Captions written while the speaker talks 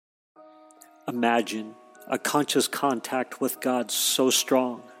imagine a conscious contact with God so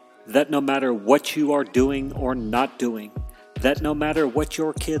strong that no matter what you are doing or not doing, that no matter what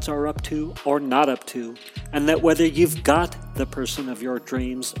your kids are up to or not up to, and that whether you've got the person of your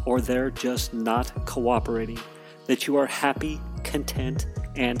dreams or they're just not cooperating, that you are happy, content,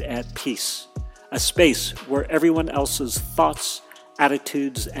 and at peace. A space where everyone else's thoughts,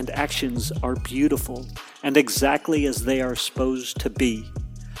 attitudes, and actions are beautiful and exactly as they are supposed to be.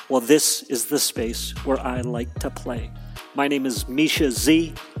 Well, this is the space where I like to play. My name is Misha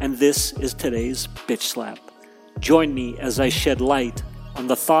Z, and this is today's Bitch Slap. Join me as I shed light on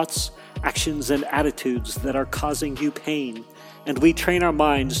the thoughts, actions, and attitudes that are causing you pain, and we train our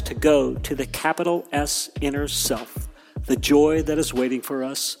minds to go to the capital S inner self, the joy that is waiting for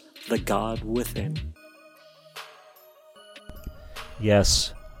us, the God within.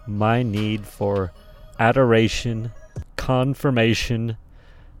 Yes, my need for adoration, confirmation,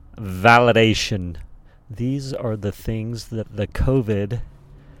 validation. These are the things that the COVID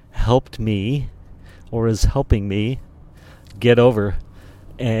helped me, or is helping me, get over,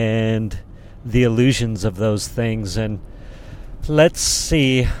 and the illusions of those things. And let's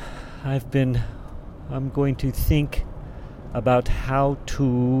see, I'm going to think about how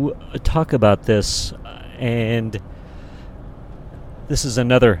to talk about this, and this is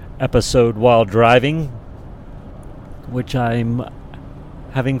another episode while driving, which I'm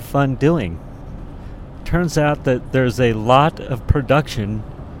having fun doing. Turns out that there's a lot of production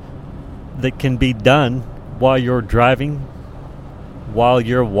that can be done while you're driving, while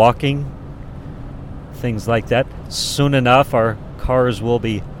you're walking, things like that. Soon enough, our cars will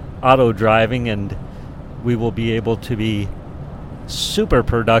be auto driving and we will be able to be super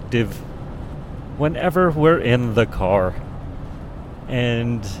productive whenever we're in the car.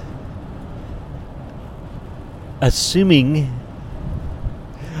 And assuming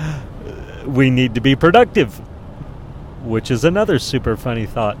we need to be productive, which is another super funny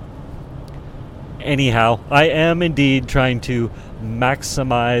thought. Anyhow, I am indeed trying to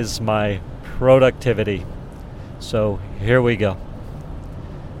maximize my productivity. So here we go.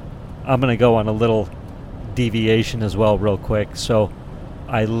 I'm going to go on a little deviation as well real quick. So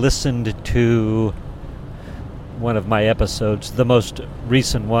I listened to one of my episodes, the most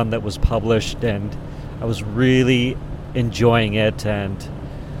recent one that was published, and I was really enjoying it, and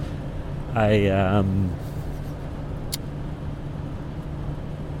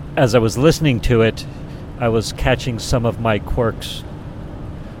as I was listening to it, I was catching some of my quirks,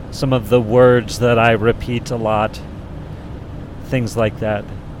 some of the words that I repeat a lot, things like that.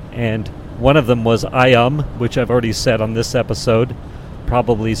 And one of them was which I've already said on this episode,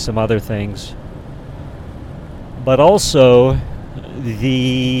 probably some other things. But also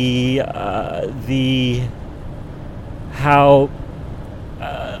how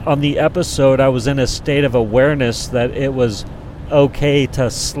on the episode I was in a state of awareness that it was okay to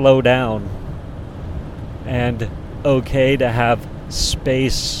slow down and okay to have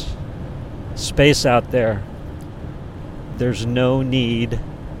space out there. There's no need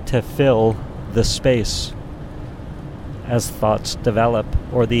to fill the space as thoughts develop,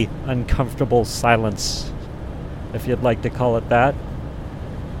 or the uncomfortable silence, if you'd like to call it that,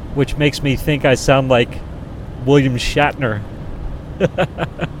 which makes me think I sound like William Shatner.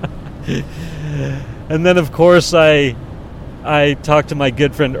 And then of course I talked to my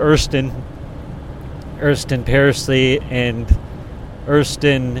good friend Ersten Parsley, and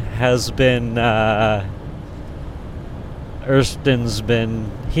Ersten's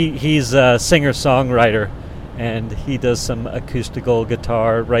been he's a singer-songwriter, and he does some acoustical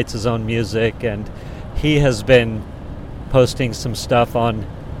guitar, writes his own music, and he has been posting some stuff on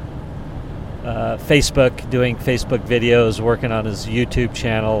Facebook, doing Facebook videos, working on his YouTube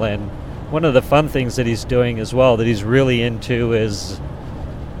channel. And one of the fun things that he's doing as well, that he's really into, is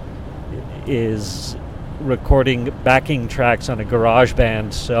recording backing tracks on a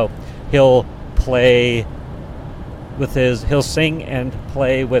GarageBand. So he'll sing and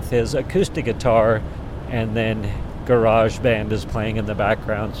play with his acoustic guitar, and then GarageBand is playing in the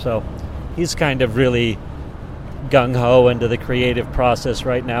background. So he's kind of really gung-ho into the creative process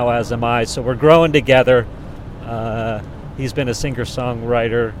right now, as am I. So we're growing together. He's been a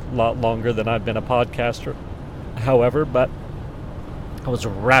singer-songwriter a lot longer than I've been a podcaster, however, but I was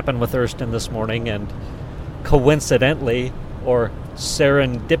rapping with Ersten this morning, and coincidentally, or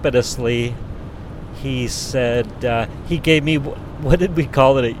serendipitously, he said, he gave me, what did we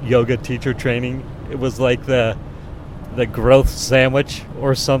call it at yoga teacher training? It was like the growth sandwich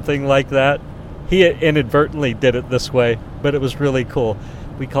or something like that. He inadvertently did it this way, but it was really cool.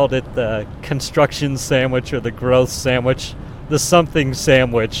 We called it the construction sandwich, or the growth sandwich, the something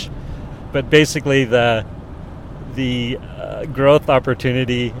sandwich. but basically the growth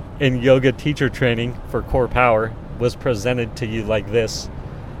opportunity in yoga teacher training for Core Power was presented to you like this.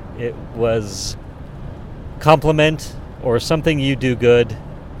 It was compliment or something you do good,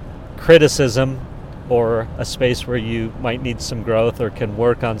 criticism or a space where you might need some growth or can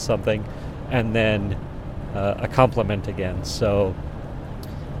work on something, and then a compliment again. So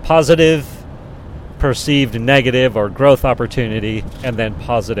positive, perceived negative or growth opportunity, and then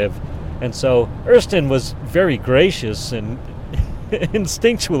positive. And so Erston was very gracious and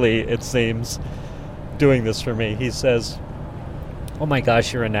instinctually, it seems, doing this for me. He says, "Oh my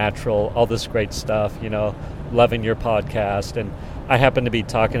gosh, you're a natural, all this great stuff, loving your podcast." And I happen to be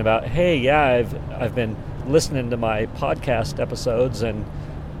talking about, hey, yeah, I've been listening to my podcast episodes and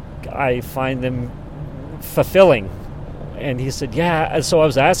I find them fulfilling. And he said, yeah. And so I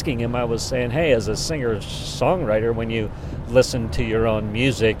was asking him, I was saying, hey, as a singer-songwriter, when you listen to your own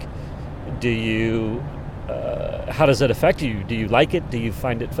music, do you, how does it affect you? Do you like it? Do you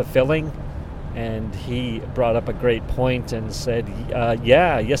find it fulfilling? And he brought up a great point and said,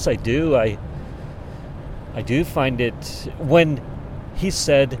 yes, I do. I do find it when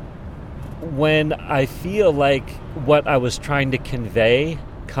I feel like what I was trying to convey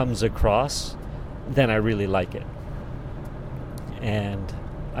comes across, then I really like it. And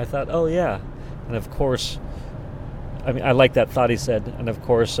I thought, oh yeah. And of course, I like that thought he said. And of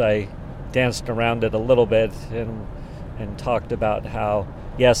course, I danced around it a little bit and talked about how,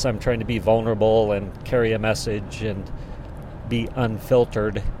 yes, I'm trying to be vulnerable and carry a message and be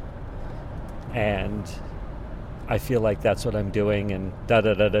unfiltered. And I feel like that's what I'm doing. And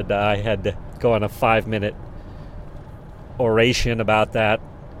da-da-da-da-da. I had to go on a 5-minute oration about that.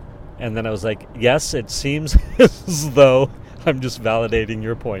 And then I was like, yes, it seems as though I'm just validating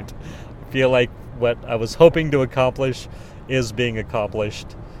your point. I feel like what I was hoping to accomplish is being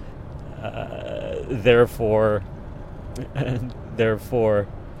accomplished. Therefore,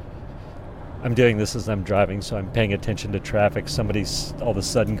 I'm doing this as I'm driving, so I'm paying attention to traffic. Somebody's all of a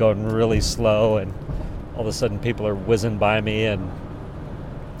sudden going really slow, and all of a sudden people are whizzing by me, and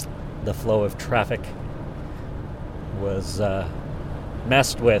the flow of traffic was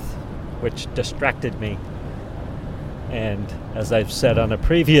messed with, which distracted me. And as I've said on a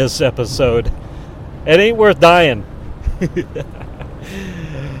previous episode, it ain't worth dying.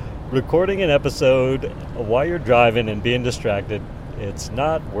 Recording an episode while you're driving and being distracted, it's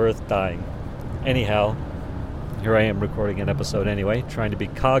not worth dying. Anyhow, here I am recording an episode anyway, trying to be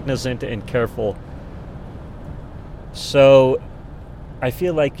cognizant and careful. So I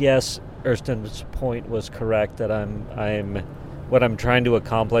feel like, yes, Erston's point was correct, that what I'm trying to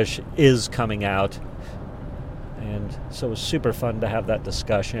accomplish is coming out. And so it was super fun to have that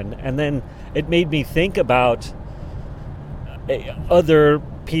discussion. And then it made me think about other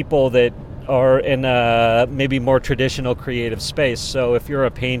people that are in a maybe more traditional creative space. So if you're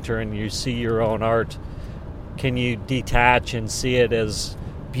a painter and you see your own art, can you detach and see it as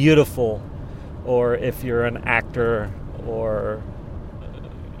beautiful? Or if you're an actor or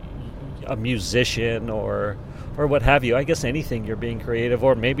a musician or what have you, I guess anything, you're being creative.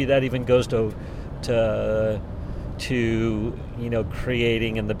 Or maybe that even goes to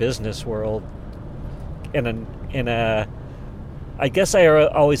creating in the business world. I guess I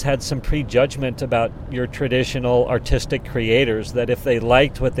always had some prejudgment about your traditional artistic creators, that if they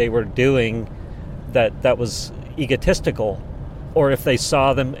liked what they were doing, that was egotistical. Or if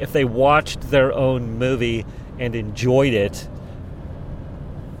they watched their own movie and enjoyed it,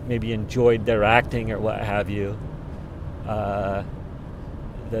 maybe enjoyed their acting or what have you, that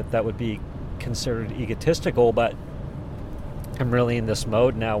would be considered egotistical. But I'm really in this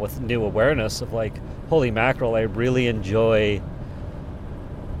mode now with new awareness of like, holy mackerel, I really enjoy,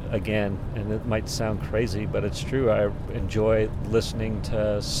 again, and it might sound crazy, but it's true, I enjoy listening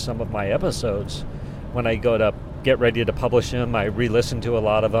to some of my episodes. When I go to get ready to publish them, I re-listen to a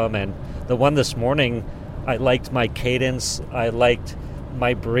lot of them, and the one this morning, I liked my cadence, I liked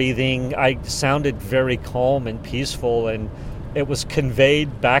my breathing, I sounded very calm and peaceful, and it was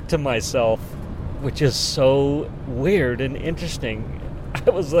conveyed back to myself, which is so weird and interesting. I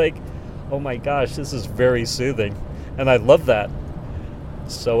was like, oh my gosh, this is very soothing, and I love that.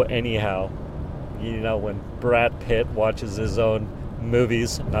 So anyhow, when Brad Pitt watches his own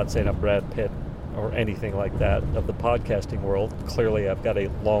movies, I'm not saying I'm Brad Pitt or anything like that of the podcasting world, clearly I've got a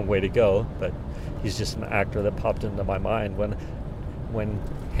long way to go, but he's just an actor that popped into my mind when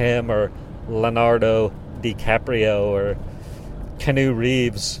him or Leonardo DiCaprio or Keanu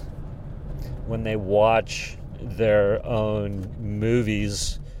Reeves, when they watch their own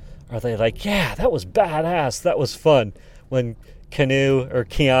movies, are they like, yeah, that was badass, that was fun? When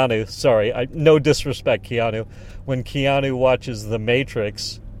Keanu, sorry, no disrespect, Keanu. When Keanu watches The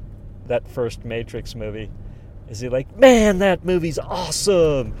Matrix, that first Matrix movie, is he like, man, that movie's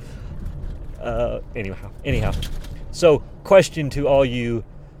awesome? Anyhow. So, question to all you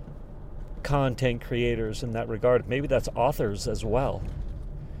content creators in that regard, maybe that's authors as well.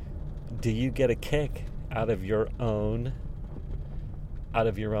 Do you get a kick out of your own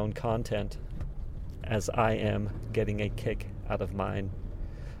content, as I am getting a kick out of mine?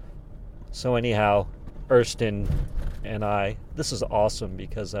 So anyhow, Erston and I, this is awesome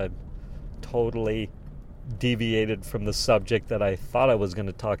because I've totally deviated from the subject that I thought I was going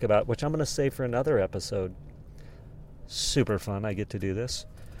to talk about, which I'm going to save for another episode. Super fun, I get to do this.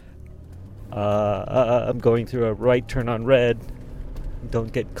 I'm going through a right turn on red.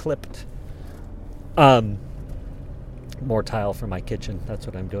 Don't get clipped. More tile for my kitchen. That's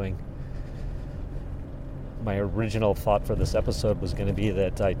what I'm doing. My original thought for this episode was going to be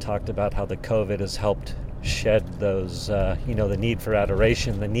that I talked about how the COVID has helped shed those, the need for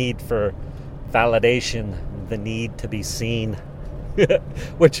adoration, the need for validation, the need to be seen,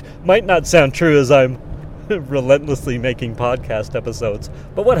 which might not sound true as I'm relentlessly making podcast episodes,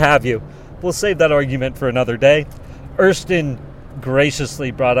 but what have you. We'll save that argument for another day. Erston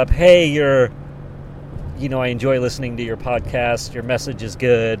graciously brought up, hey, I enjoy listening to your podcast, your message is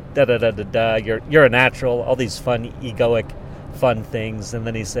good, you're a natural, all these fun, egoic, fun things. And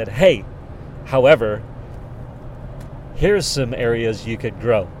then he said, hey, however, here's some areas you could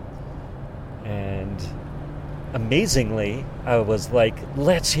grow. And amazingly, I was like,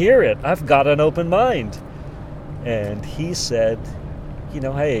 let's hear it. I've got an open mind. And he said,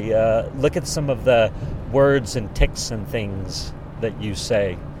 hey, look at some of the words and tics and things that you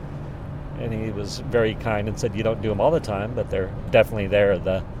say. And he was very kind and said, you don't do them all the time, but they're definitely there.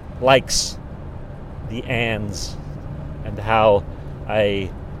 The likes, the ands, and how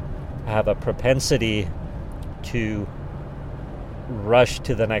I have a propensity to rush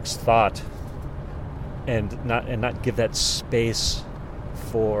to the next thought and not give that space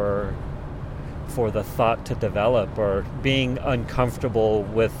for the thought to develop, or being uncomfortable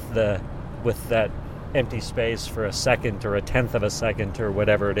with that empty space for a second or a tenth of a second or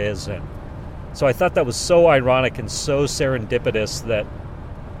whatever it is. And so I thought that was so ironic and so serendipitous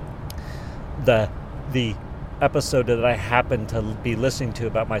that the episode that I happened to be listening to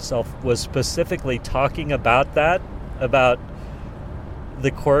about myself was specifically talking about that, about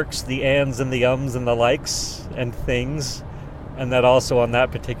the quirks, the ands and the ums and the likes and things, and that also on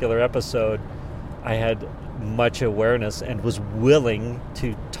that particular episode I had much awareness and was willing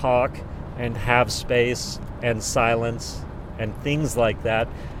to talk and have space and silence and things like that,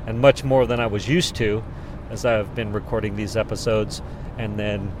 and much more than I was used to as I've been recording these episodes. And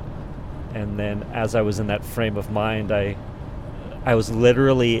then as I was in that frame of mind, I was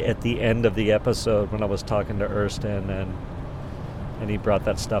literally at the end of the episode when I was talking to Erston, and he brought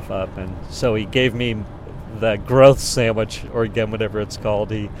that stuff up, and so he gave me the growth sandwich, or again, whatever it's called.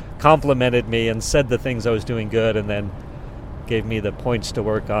 He complimented me and said the things I was doing good, and then gave me the points to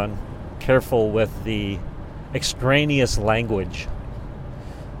work on. Careful with the extraneous language.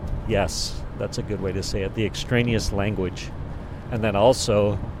 Yes, that's a good way to say it. The extraneous language. And then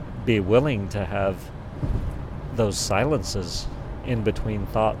also be willing to have those silences in between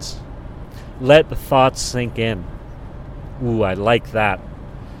thoughts. Let the thoughts sink in. Ooh, I like that.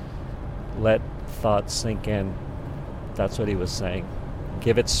 Let thoughts sink in. That's what he was saying.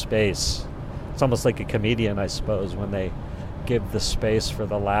 Give it space. It's almost like a comedian, I suppose, when they give the space for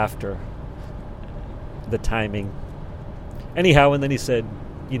the laughter, the timing. Anyhow, and then he said,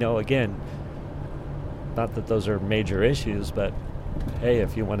 again, not that those are major issues, but hey,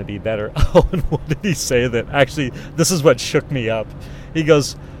 if you want to be better. Oh, and what did he say that? Actually, this is what shook me up. He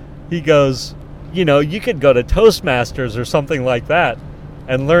goes, you could go to Toastmasters or something like that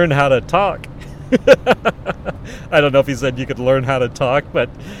and learn how to talk. I don't know if he said you could learn how to talk, but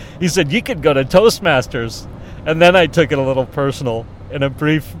he said you could go to Toastmasters. And then I took it a little personal. In a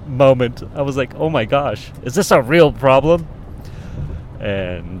brief moment, I was like, oh my gosh, is this a real problem?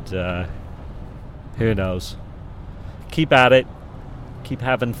 And who knows? Keep at it. Keep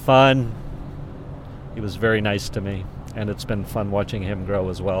having fun. He was very nice to me, and it's been fun watching him grow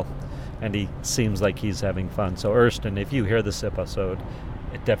as well. And he seems like he's having fun. So Erston, if you hear this episode,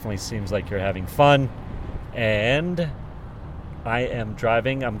 it definitely seems like you're having fun. And I am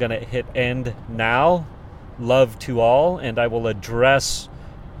driving. I'm going to hit end now. Love to all. And I will address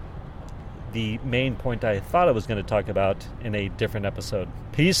the main point I thought I was going to talk about in a different episode.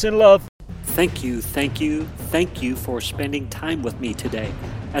 Peace and love. Thank you for spending time with me today.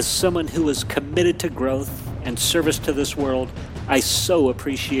 As someone who is committed to growth and service to this world, I so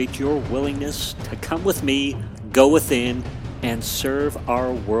appreciate your willingness to come with me, go within, and serve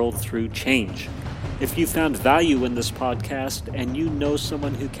our world through change. If you found value in this podcast and you know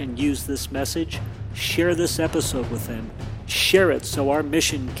someone who can use this message, share this episode with them. Share it so our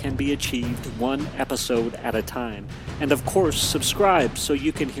mission can be achieved one episode at a time. And of course, subscribe so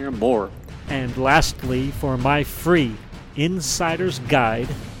you can hear more. And lastly, for my free Insider's Guide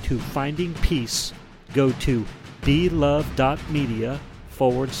to Finding Peace, go to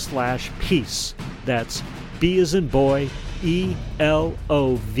belove.media/peace. That's B as in boy,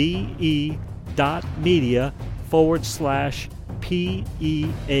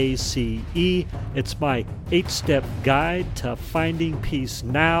 ELOVE.media/PEACE. It's my 8-step guide to finding peace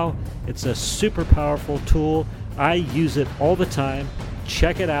now. It's a super powerful tool. I use it all the time.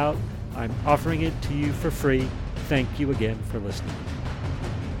 Check it out. I'm offering it to you for free. Thank you again for listening.